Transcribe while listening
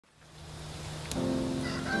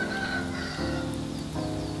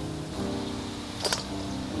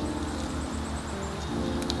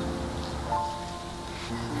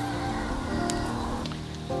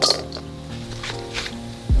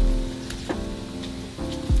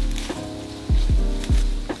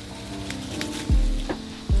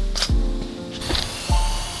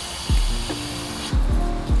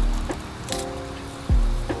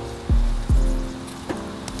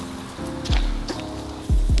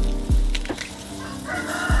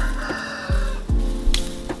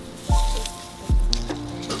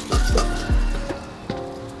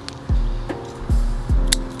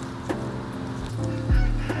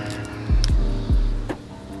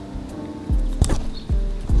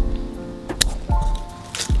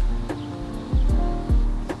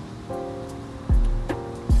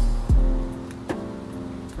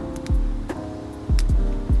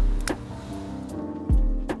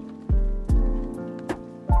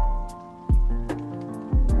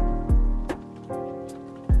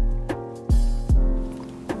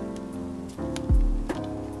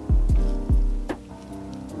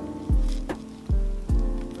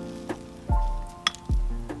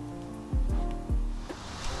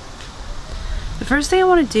The first thing I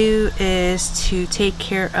want to do is to take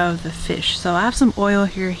care of the fish. So I have some oil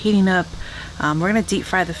here heating up. We're going to deep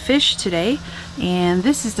fry the fish today, and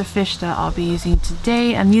this is the fish that I'll be using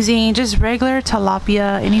today. I'm using just regular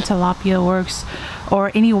tilapia. Any tilapia works,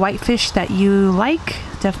 or any whitefish that you like,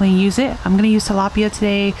 definitely use it. I'm going to use tilapia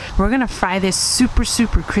today. We're going to fry this super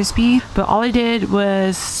crispy, but all I did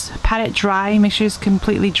was pat it dry. Make sure it's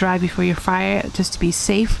completely dry before you fry it, just to be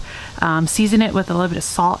safe. Season it with a little bit of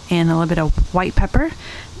salt and a little bit of white pepper,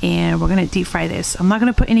 and we're gonna deep fry this. I'm not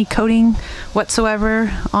gonna put any coating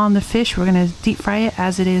whatsoever on the fish. We're gonna deep fry it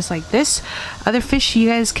as it is, like this. Other fish you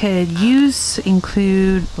guys could use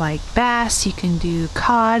include like bass, you can do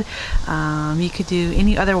cod, you could do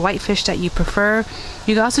any other white fish that you prefer.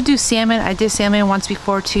 You can also do salmon. I did salmon once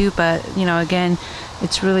before too, but you know, again,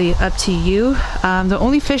 it's really up to you. The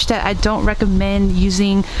only fish that I don't recommend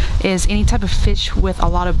using is any type of fish with a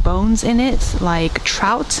lot of bones in it, like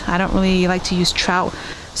trout. I don't really like to use trout.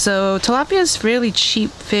 So tilapia is really cheap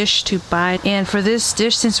fish to buy, and for this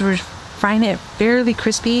dish, since we're frying it fairly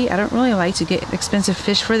crispy, I don't really like to get expensive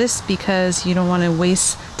fish for this because you don't want to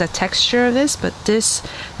waste the texture of this. But this,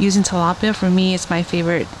 using tilapia, for me, it's my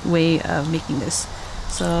favorite way of making this.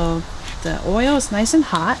 So the oil is nice and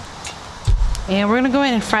hot, and we're gonna go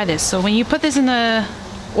ahead and fry this. So when you put this in the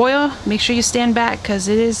oil, make sure you stand back because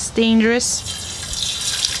it is dangerous.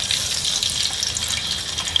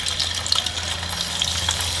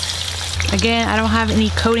 Again, I don't have any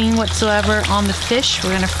coating whatsoever on the fish.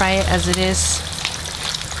 We're gonna fry it as it is.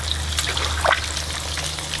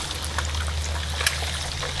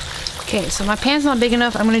 Okay, so my pan's not big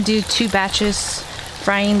enough. I'm gonna do 2 batches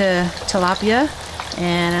frying the tilapia,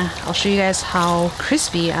 and I'll show you guys how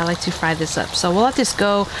crispy I like to fry this up. So we'll let this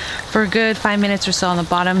go for a good 5 minutes or so on the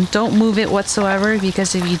bottom. Don't move it whatsoever,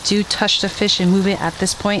 because if you do touch the fish and move it at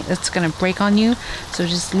this point, it's gonna break on you. So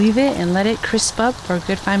just leave it and let it crisp up for a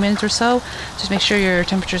good 5 minutes or so. Just make sure your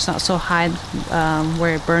temperature is not so high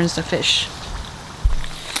where it burns the fish.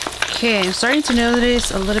 Okay, I'm starting to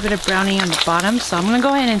notice a little bit of browning on the bottom, so I'm gonna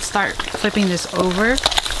go ahead and start flipping this over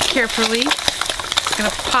carefully. It's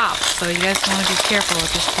gonna pop, so you guys want to be careful at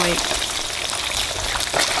this point.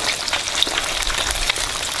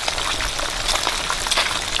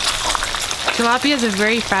 Tilapia is a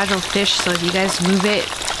very fragile fish, so if you guys move it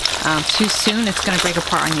too soon, it's gonna break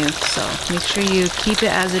apart on you. So make sure you keep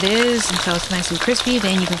it as it is until it's nice and crispy,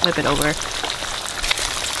 then you can flip it over.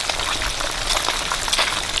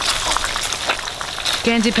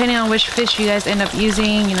 Again, depending on which fish you guys end up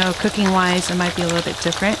using, you know, cooking wise, it might be a little bit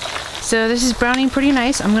different. So this is browning pretty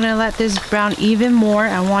nice. I'm gonna let this brown even more.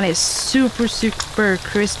 I want it super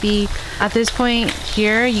crispy. At this point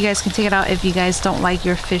here, you guys can take it out if you guys don't like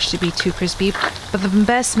your fish to be too crispy. But the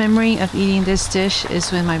best memory of eating this dish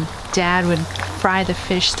is when my dad would fry the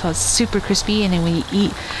fish till it's super crispy, and then when you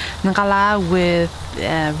eat ngala with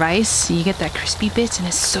rice, you get that crispy bits, and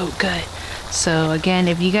it's so good. So again,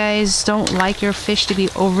 if you guys don't like your fish to be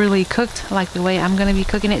overly cooked like the way I'm gonna be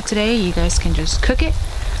cooking it today, you guys can just cook it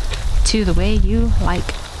to the way you like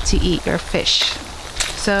to eat your fish.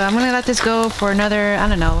 So I'm gonna let this go for another, I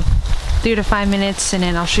don't know, 3 to 5 minutes, and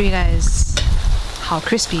then I'll show you guys how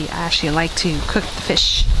crispy I actually like to cook the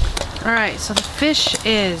fish. Alright, so the fish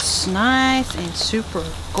is nice and super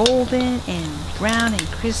golden and brown and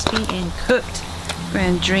crispy and cooked. We're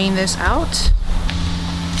gonna drain this out.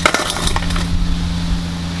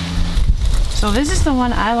 So this is the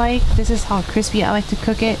one I like. This is how crispy I like to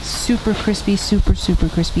cook it. Super crispy, super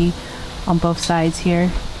crispy on both sides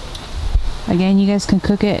here. Again, you guys can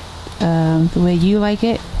cook it the way you like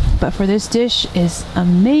it, but for this dish, it's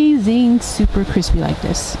amazing, super crispy like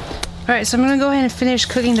this. Alright, so I'm gonna go ahead and finish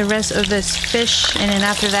cooking the rest of this fish, and then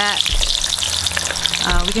after that,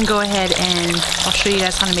 we can go ahead and I'll show you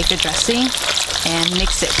guys how to make the dressing and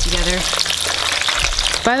mix it together.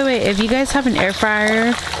 By the way, if you guys have an air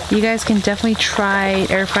fryer, you guys can definitely try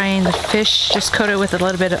air frying the fish. Just coat it with a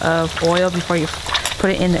little bit of oil before you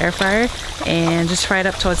put it in the air fryer, and just fry it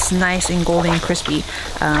up till it's nice and golden and crispy.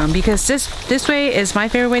 Because this way is my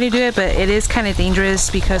favorite way to do it, but it is kind of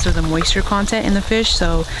dangerous because of the moisture content in the fish,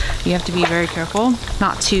 so you have to be very careful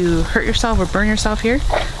not to hurt yourself or burn yourself here.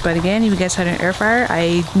 But again, if you guys had an air fryer,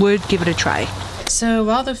 I would give it a try. So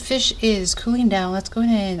while the fish is cooling down, let's go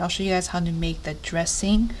ahead and I'll show you guys how to make the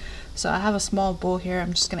dressing. So I have a small bowl here.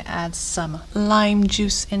 I'm just gonna add some lime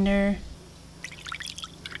juice in there.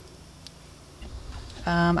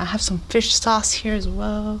 I have some fish sauce here as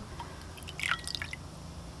well,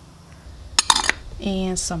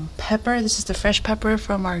 and some pepper. This is the fresh pepper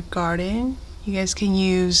from our garden. You guys can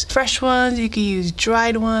use fresh ones, you can use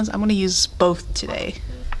dried ones. I'm gonna use both today.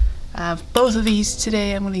 I have both of these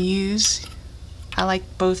today I'm gonna use. I like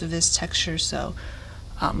both of this texture, so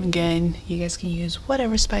again, you guys can use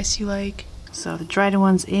whatever spice you like. So the dried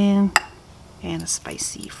one's in, and a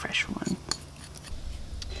spicy fresh one.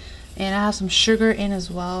 And I have some sugar in as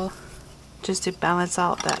well, just to balance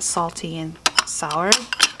out that salty and sour.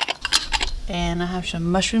 And I have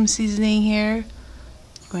some mushroom seasoning here.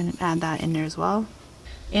 Go ahead and add that in there as well.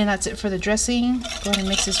 And that's it for the dressing. Go ahead and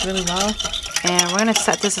mix this really well. And we're gonna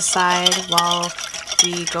set this aside while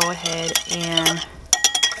we go ahead and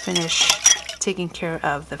finish taking care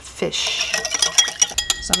of the fish.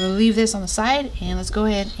 So I'm gonna leave this on the side, and let's go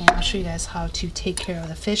ahead and I'll show you guys how to take care of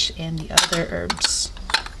the fish and the other herbs.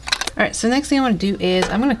 All right, so the next thing I want to do is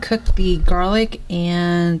I'm going to cook the garlic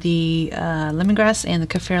and the lemongrass and the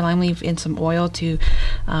kaffir lime leaf in some oil to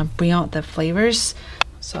bring out the flavors.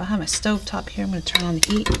 So I have my stove top here. I'm going to turn on the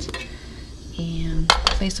heat and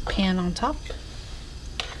place a pan on top.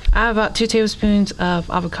 I have about 2 tablespoons of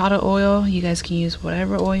avocado oil. You guys can use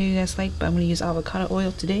whatever oil you guys like, but I'm going to use avocado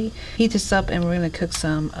oil today. Heat this up and we're going to cook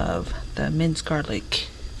some of the minced garlic.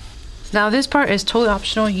 Now this part is totally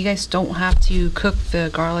optional. You guys don't have to cook the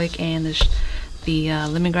garlic and the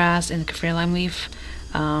lemongrass and the kaffir lime leaf,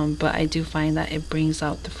 but I do find that it brings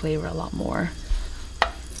out the flavor a lot more.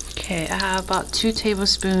 Okay, I have about 2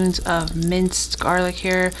 tablespoons of minced garlic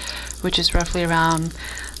here, which is roughly around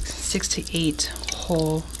 6 to 8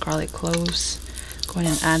 whole garlic cloves. Go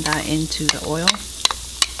ahead and add that into the oil.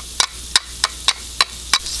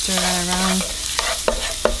 Stir that around.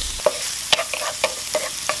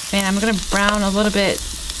 And I'm going to brown a little bit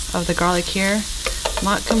of the garlic here.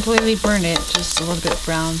 Not completely burn it, just a little bit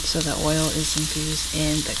brown so the oil is infused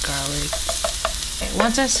in the garlic. Okay,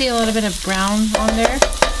 once I see a little bit of brown on there,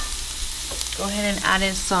 go ahead and add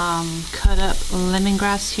in some cut up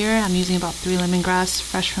lemongrass here. I'm using about 3 lemongrass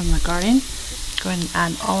fresh from the garden. Go ahead and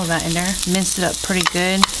add all of that in there. Mince it up pretty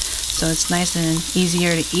good so it's nice and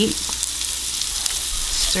easier to eat.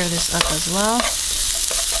 Stir this up as well.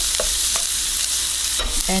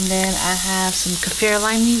 And then I have some kaffir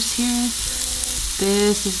lime leaves here.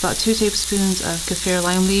 This is about 2 tablespoons of kaffir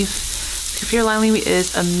lime leaf. Kaffir lime leaf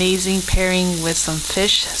is amazing pairing with some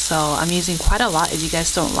fish, so I'm using quite a lot. If you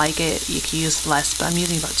guys don't like it, you can use less, but I'm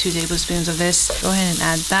using about 2 tablespoons of this. Go ahead and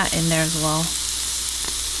add that in there as well.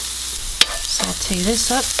 Saute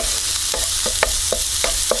this up.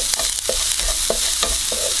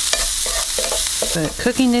 But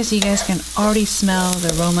cooking this, you guys can already smell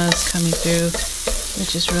the aromas coming through,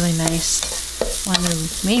 which is really nice. One of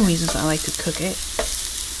the main reasons I like to cook it.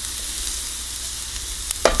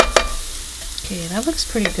 Okay, that looks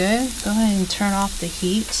pretty good. Go ahead and turn off the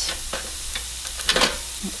heat.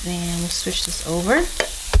 And we'll switch this over.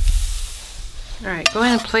 Alright, go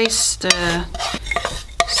ahead and place the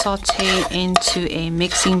saute into a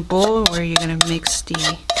mixing bowl where you're going to mix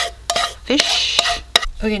the fish.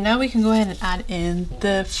 Okay, now we can go ahead and add in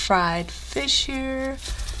the fried fish here.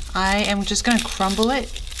 I am just going to crumble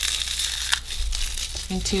it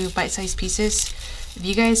into bite-sized pieces. If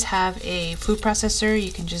you guys have a food processor,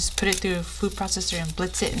 you can just put it through a food processor and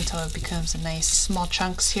blitz it until it becomes a nice small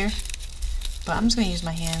chunks here. But I'm just going to use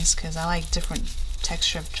my hands because I like different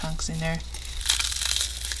texture of chunks in there.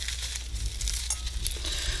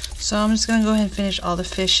 So I'm just going to go ahead and finish all the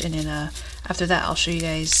fish, and then after that I'll show you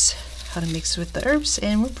guys how to mix with the herbs,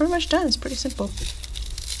 and we're pretty much done. It's pretty simple.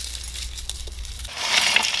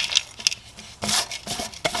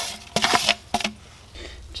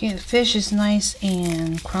 Okay, the fish is nice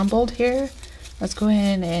and crumbled here. Let's go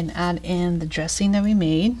ahead and add in the dressing that we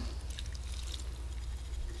made.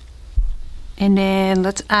 And then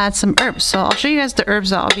let's add some herbs. So I'll show you guys the herbs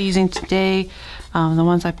that I'll be using today. The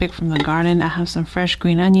ones I picked from the garden. I have some fresh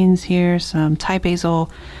green onions here, some Thai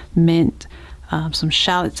basil, mint, some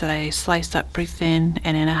shallots that I sliced up pretty thin,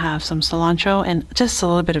 and then I have some cilantro and just a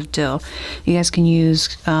little bit of dill. You guys can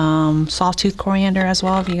use sawtooth coriander as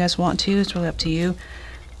well if you guys want to. It's really up to you.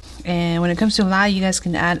 And when it comes to lard, you guys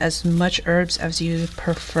can add as much herbs as you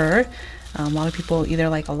prefer. A lot of people either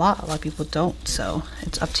like a lot of people don't, so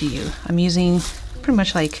it's up to you. I'm using pretty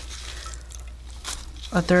much like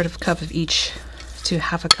 1/3 of a cup of each to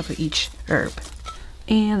 1/2 cup of each herb.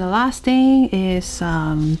 And the last thing is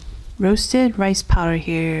some roasted rice powder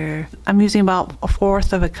here. I'm using about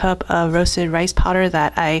 1/4 of a cup of roasted rice powder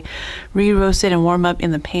that I re-roasted and warm up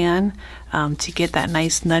in the pan to get that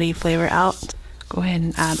nice nutty flavor out. Go ahead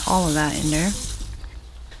and add all of that in there.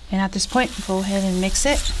 And at this point, go ahead and mix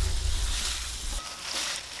it.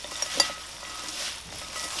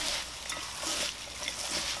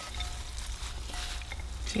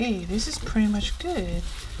 Okay, this is pretty much good.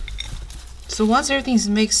 So once everything's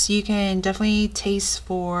mixed, you can definitely taste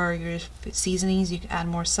for your seasonings. You can add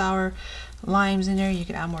more sour limes in there. You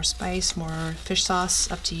can add more spice, more fish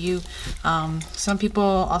sauce, up to you. Some people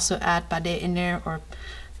also add pade in there or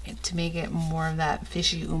to make it more of that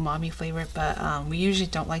fishy umami flavor, but we usually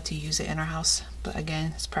don't like to use it in our house. But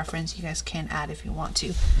again, it's preference. You guys can add if you want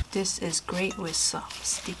to. This is great with soft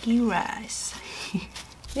sticky rice.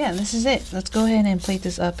 Yeah, this is it. Let's go ahead and plate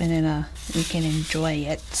this up and then we can enjoy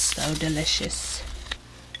it. So delicious.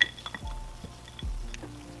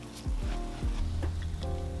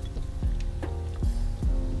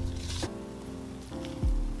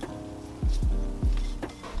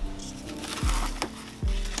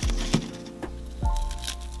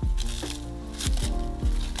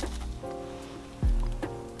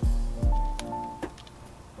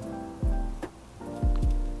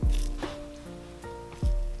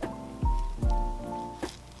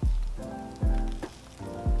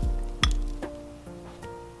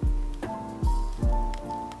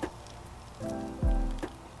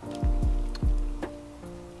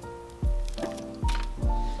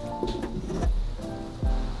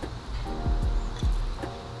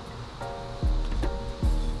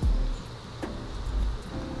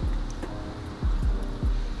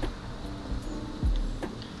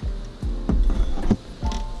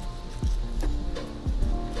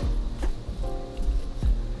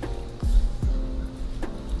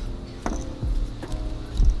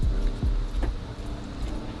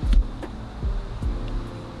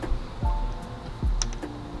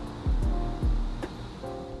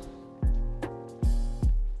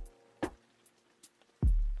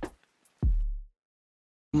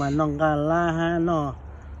 Mà nông gà la ha nó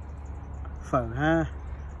phở ha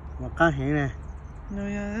mà cá hỉ này. No,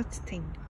 yeah, that's the thing.